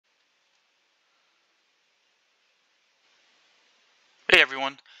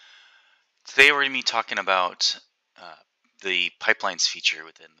everyone. Today we're going to be talking about the pipelines feature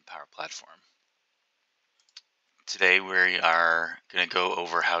within the Power Platform. Today we are going to go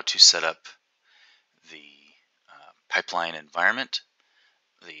over how to set up the pipeline environment,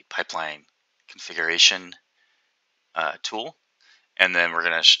 the pipeline configuration tool, and then we're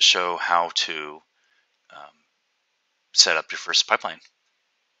going to show how to set up your first pipeline.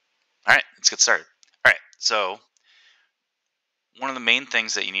 All right, let's get started. All right, so one of the main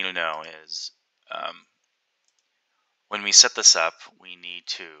things that you need to know is when we set this up, we need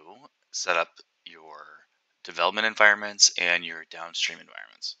to set up your development environments and your downstream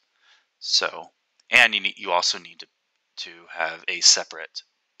environments. So, and you also need to have a separate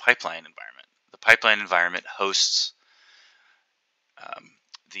pipeline environment. The pipeline environment hosts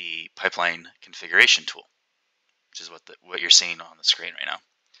the pipeline configuration tool, which is what you're seeing on the screen right now.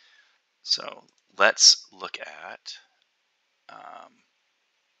 So let's look at.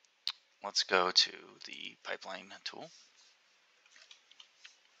 Let's go to the pipeline tool.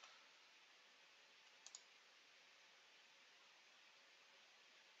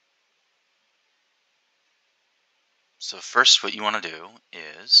 So first what you want to do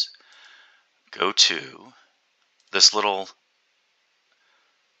is go to this little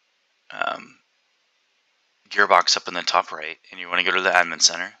gearbox up in the top right, and you want to go to the admin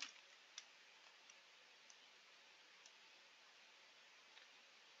center.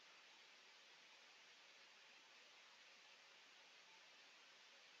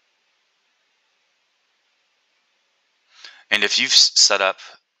 And if you've set up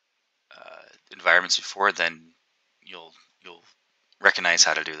environments before, then you'll recognize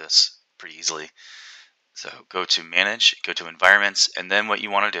how to do this pretty easily. So go to manage, go to environments, and then what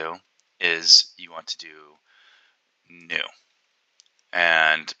you want to do is you want to do new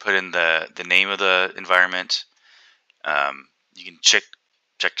and put in the name of the environment. You can check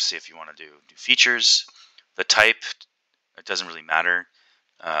to see if you want to do features. The type, it doesn't really matter.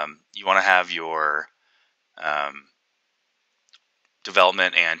 You want to have your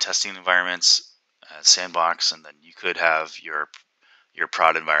development and testing environments sandbox, and then you could have your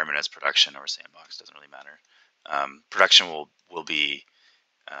prod environment as production or sandbox. Doesn't really matter. Production will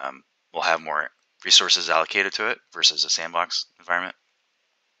have more resources allocated to it versus a sandbox environment.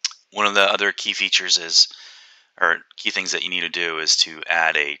 One of the other key features key things that you need to do is to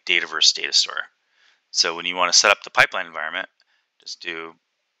add a Dataverse data store. So when you want to set up the pipeline environment, just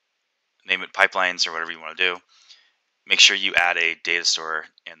name it pipelines or whatever you want to do. Make sure you add a data store,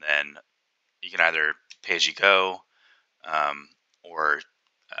 and then you can either pay as you go, or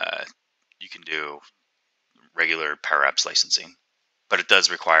you can do regular Power Apps licensing, but it does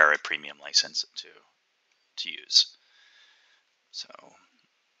require a premium license to use. So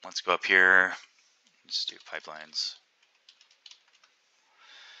let's go up here. Let's do pipelines.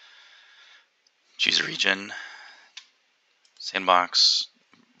 Choose a region. Sandbox.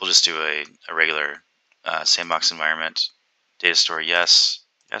 We'll just do a regular sandbox environment. Data store, yes.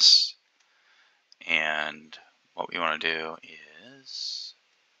 And what we want to do is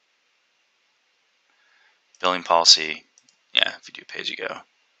billing policy. Yeah, if you do pay as you go.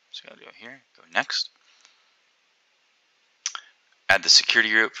 So I'll do it here. Go next. Add the security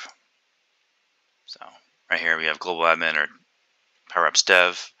group. So right here we have global admin or Power Apps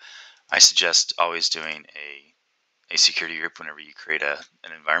dev. I suggest always doing a security group whenever you create an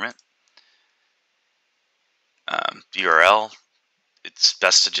environment. The URL, it's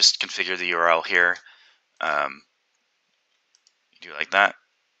best to just configure the URL here. You do like that.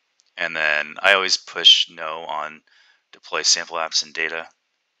 And then I always push no on deploy sample apps and data.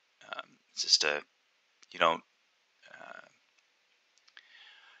 It's just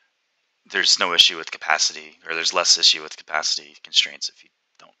there's no issue with capacity, or there's less issue with capacity constraints if you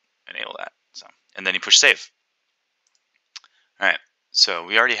don't enable that. So, and then you push save. All right, so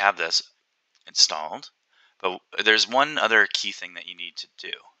we already have this installed, but there's one other key thing that you need to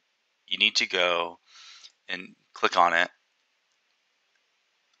do. You need to go and click on it,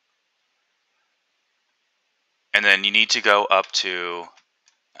 and then you need to go up to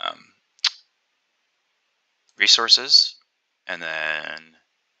resources, and then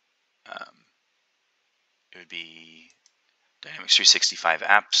it would be Dynamics 365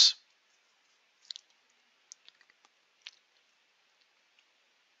 apps.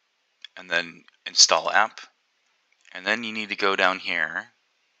 And then install app. And then you need to go down here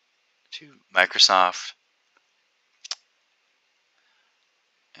to Microsoft.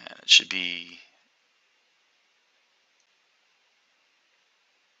 And it should be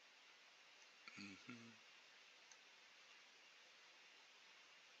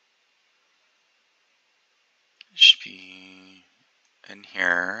in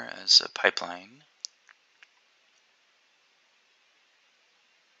here as a pipeline.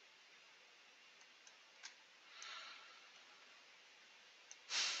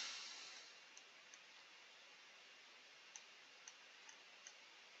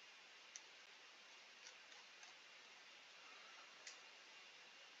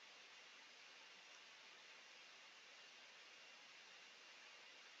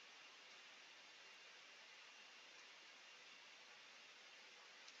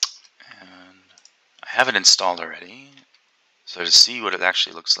 And I have it installed already. So to see what it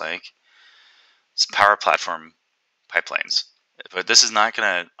actually looks like, it's Power Platform pipelines. But this is not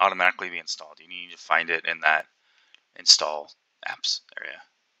going to automatically be installed. You need to find it in that install apps area.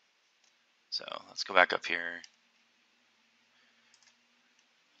 So let's go back up here.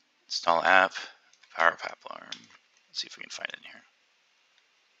 Install app, Power Platform. Let's see if we can find it in here.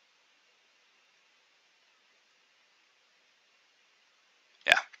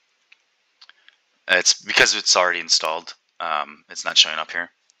 Yeah. It's because it's already installed. It's not showing up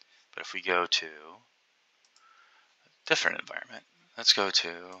here. But if we go to a different environment, let's go to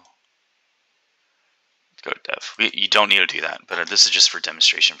dev. You don't need to do that, but this is just for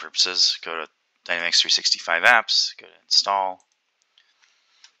demonstration purposes. Go to Dynamics 365 apps, go to install.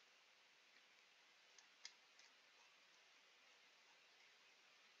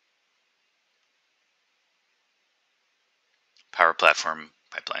 Power Platform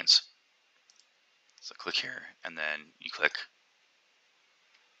pipelines. So click here, and then you click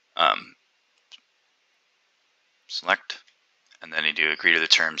select, and then you do agree to the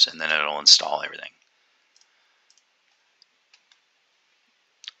terms, and then it'll install everything.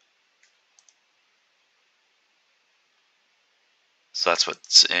 So that's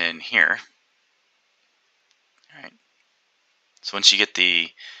what's in here. All right. So once you get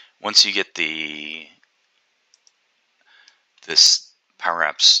this Power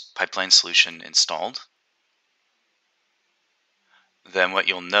Apps pipeline solution installed, then what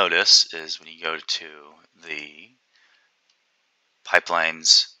you'll notice is when you go to the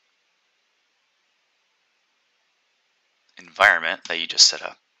pipelines environment that you just set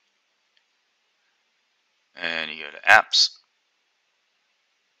up, and you go to apps,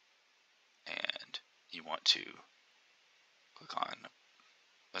 and you want to click on,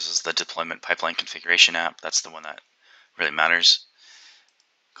 this is the deployment pipeline configuration app. That's the one that really matters.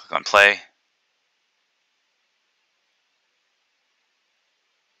 Click on play,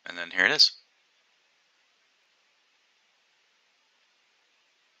 and then here it is.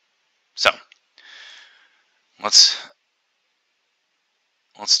 So let's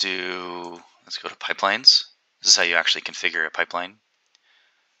go to pipelines. This is how you actually configure a pipeline.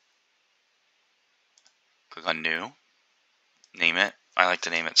 Click on new, name it. I like to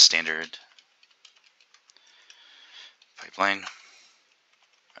name it standard pipeline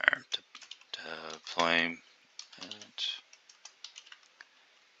or deployment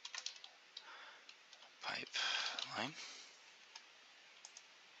pipeline.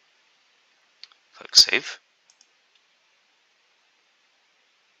 Click save.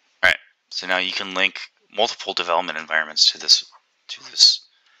 All right. So now you can link multiple development environments to this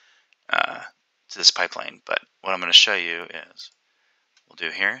pipeline. But what I'm going to show you is we'll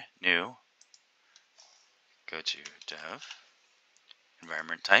do here new. Go to dev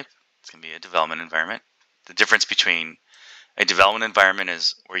environment type. It's going to be a development environment. The difference between a development environment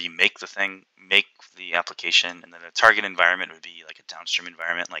is where you make the application, and then a target environment would be like a downstream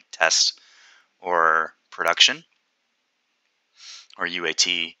environment like test or production or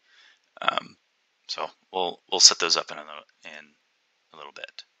UAT. So we'll set those up in a little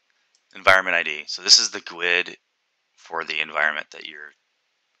bit. Environment ID. So this is the GUID for the environment that you're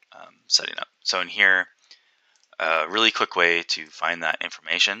setting up. So in here, a really quick way to find that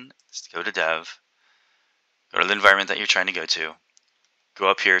information is to go to dev, go to the environment that you're trying to go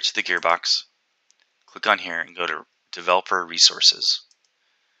up here to the gearbox, click on here and go to developer resources.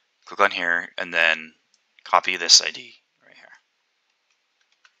 Click on here and then copy this ID right here.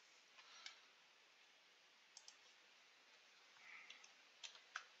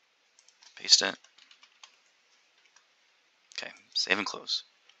 Paste it. Okay, save and close.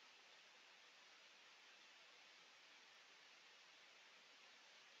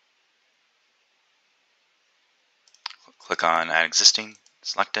 Click on add existing,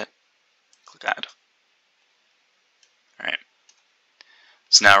 select it, click add. All right.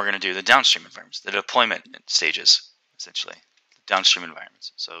 So now we're going to do the downstream environments, the deployment stages, essentially, the downstream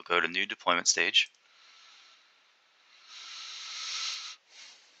environments. So go to new deployment stage.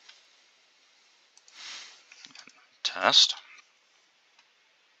 Test.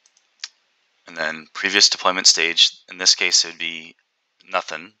 And then previous deployment stage, in this case it would be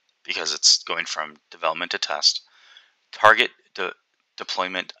nothing because it's going from development to test. Target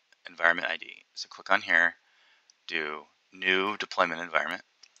deployment environment ID. So click on here, do new deployment environment.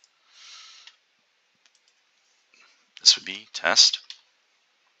 This would be test.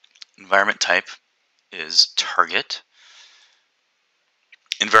 Environment type is target.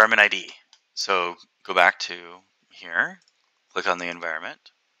 Environment ID. So go back to here, click on the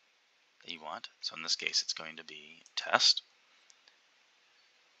environment that you want. So in this case, it's going to be test.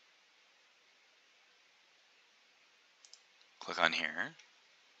 Click on here,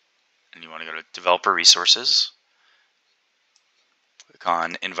 and you want to go to developer resources. Click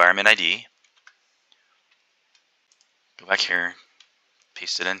on environment ID. Go back here,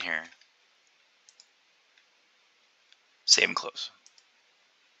 paste it in here. Save and close.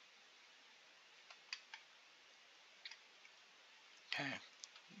 Okay.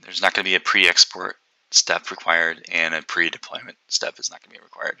 There's not going to be a pre-export step required, and a pre-deployment step is not going to be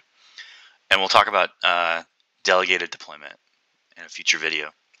required. And we'll talk about delegated deployment in a future video.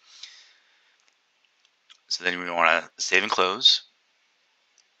 So then we want to save and close.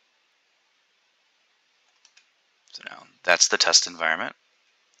 So now that's the test environment.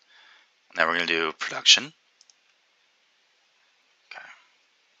 Now we're going to do production. Okay.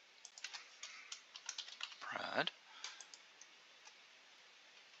 Prod.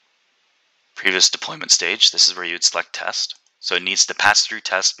 Previous deployment stage. This is where you would select test. So it needs to pass through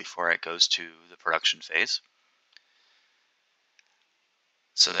test before it goes to the production phase.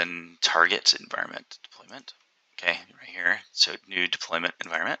 So then target environment deployment. Okay, right here. So new deployment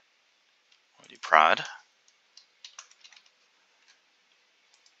environment. We'll do prod.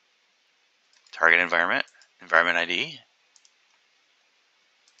 Target environment, environment ID.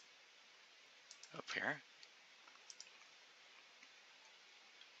 Up here.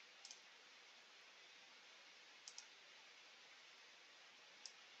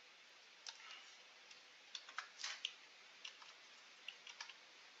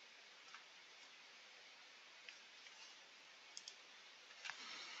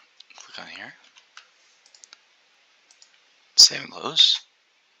 Click on here. Save and close.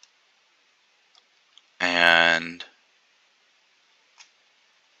 And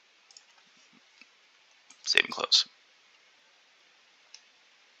save and close.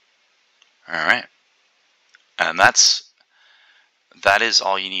 All right. And that is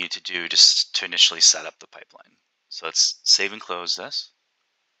all you need to do just to initially set up the pipeline. So let's save and close this.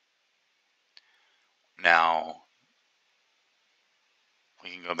 Now we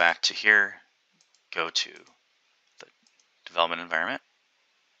can go back to here, go to the development environment,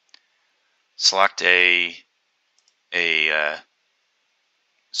 select a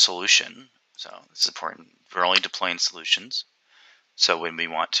solution. So this is important. We're only deploying solutions. So when we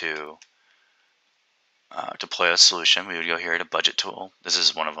want to deploy a solution, we would go here to budget tool. This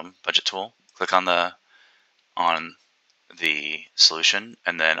is one of them, budget tool. Click on the solution,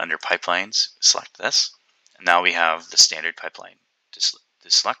 and then under pipelines, select this. And now we have the standard pipeline to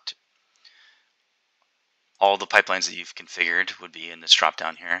select. All the pipelines that you've configured would be in this drop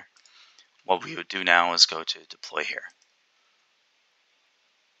down here. What we would do now is go to deploy here.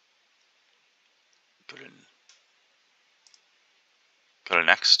 Go to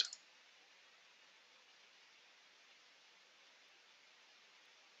next.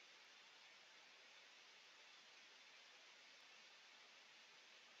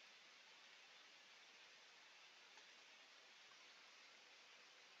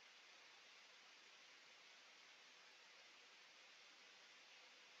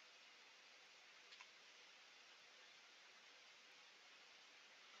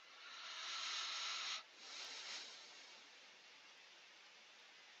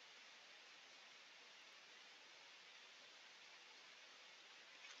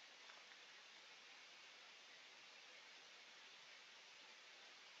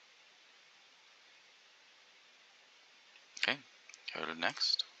 Okay, go to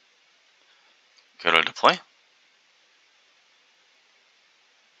next. Go to deploy.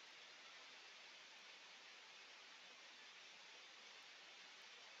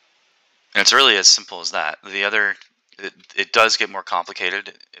 And it's really as simple as that. It does get more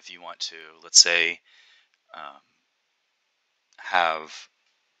complicated if you want to, let's say, have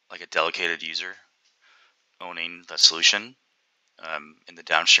like a delegated user owning the solution in the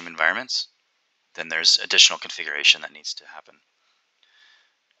downstream environments. Then there's additional configuration that needs to happen.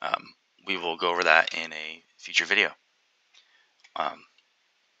 We will go over that in a future video.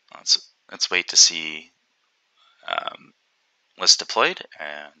 Let's wait to see list deployed,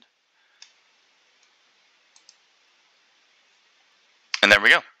 and there we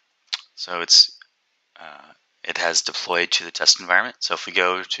go. So it's it has deployed to the test environment. So if we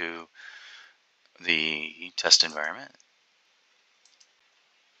go to the test environment,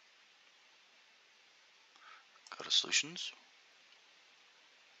 go to solutions,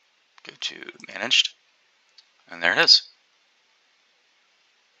 go to managed, and there it is.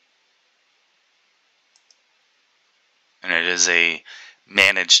 And it is a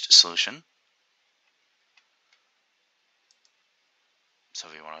managed solution. So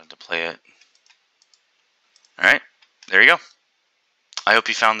if you want to deploy it, all right, there you go. I hope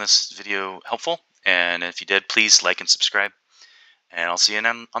you found this video helpful, and if you did, please like and subscribe, and I'll see you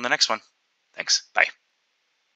on the next one. Thanks. Bye.